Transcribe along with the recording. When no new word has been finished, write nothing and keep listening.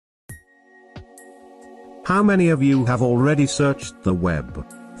How many of you have already searched the web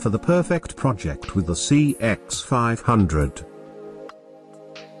for the perfect project with the CX500?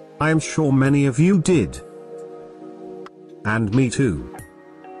 I am sure many of you did. And me too.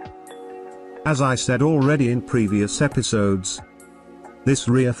 As I said already in previous episodes, this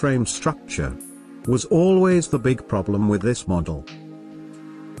rear frame structure was always the big problem with this model.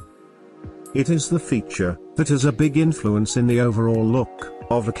 It is the feature that has a big influence in the overall look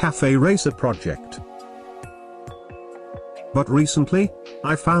of a cafe racer project. But recently,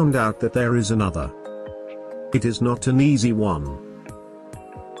 I found out that there is another. It is not an easy one,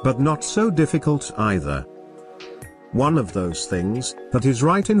 but not so difficult either. One of those things that is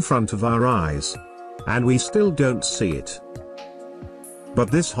right in front of our eyes, and we still don't see it. But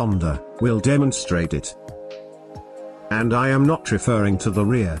this Honda will demonstrate it. And I am not referring to the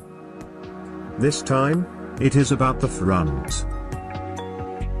rear. This time, it is about the front.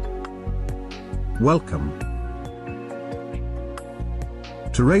 Welcome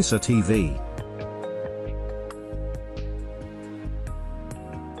to Racer TV.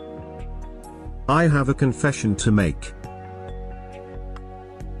 I have a confession to make.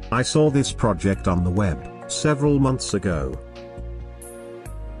 I saw this project on the web several months ago.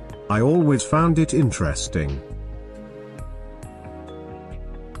 I always found it interesting.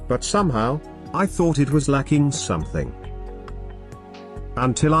 But somehow, I thought it was lacking something.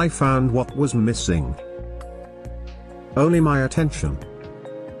 Until I found what was missing. Only my attention.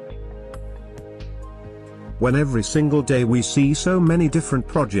 When every single day we see so many different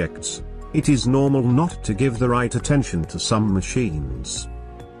projects, it is normal not to give the right attention to some machines.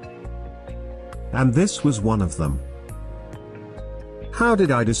 And this was one of them. How did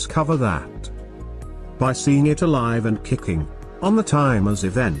I discover that? By seeing it alive and kicking on the Timers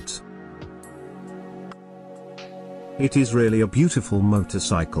event. It is really a beautiful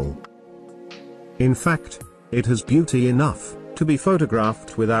motorcycle. In fact, it has beauty enough to be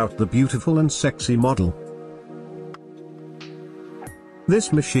photographed without the beautiful and sexy model.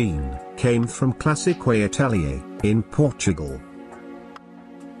 This machine came from Classique Atelier in Portugal.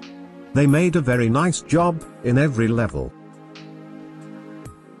 They made a very nice job in every level.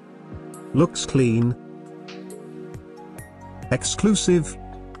 Looks clean, exclusive,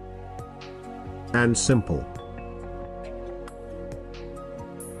 and simple.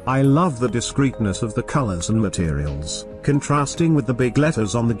 I love the discreetness of the colors and materials, contrasting with the big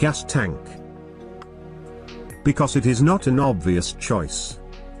letters on the gas tank. Because it is not an obvious choice.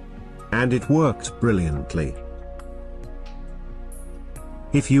 And it worked brilliantly.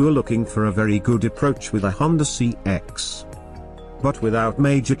 If you are looking for a very good approach with a Honda CX, but without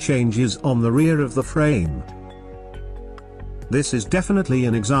major changes on the rear of the frame, this is definitely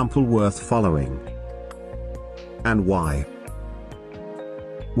an example worth following. And why?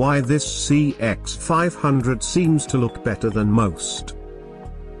 Why this CX500 seems to look better than most.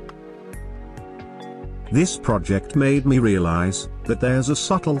 This project made me realize that there's a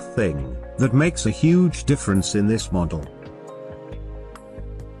subtle thing that makes a huge difference in this model.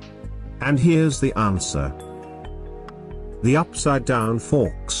 And here's the answer. The upside down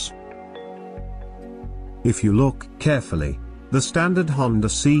forks. If you look carefully, the standard Honda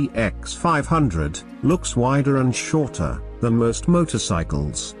CX500 looks wider and shorter than most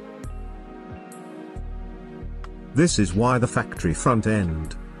motorcycles. This is why the factory front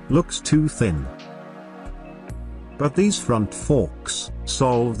end looks too thin. But these front forks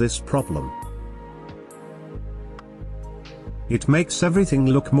solve this problem. It makes everything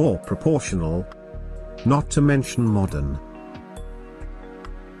look more proportional, not to mention modern.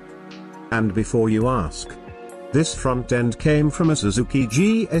 And before you ask, this front end came from a Suzuki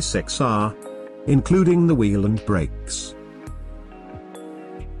GSXR, including the wheel and brakes.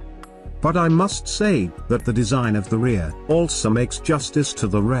 But I must say that the design of the rear also makes justice to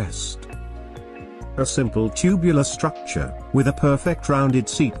the rest. A simple tubular structure with a perfect rounded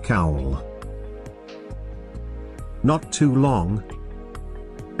seat cowl. Not too long,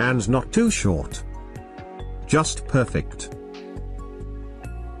 and not too short. Just perfect.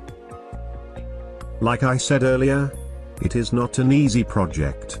 Like I said earlier, it is not an easy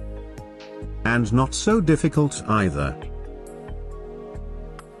project. And not so difficult either.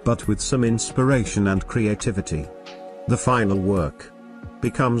 But with some inspiration and creativity, the final work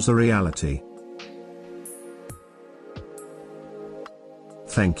becomes a reality.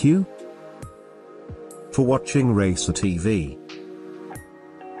 Thank you for watching Racer TV.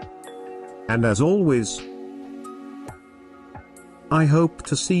 And as always, I hope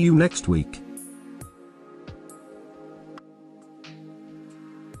to see you next week.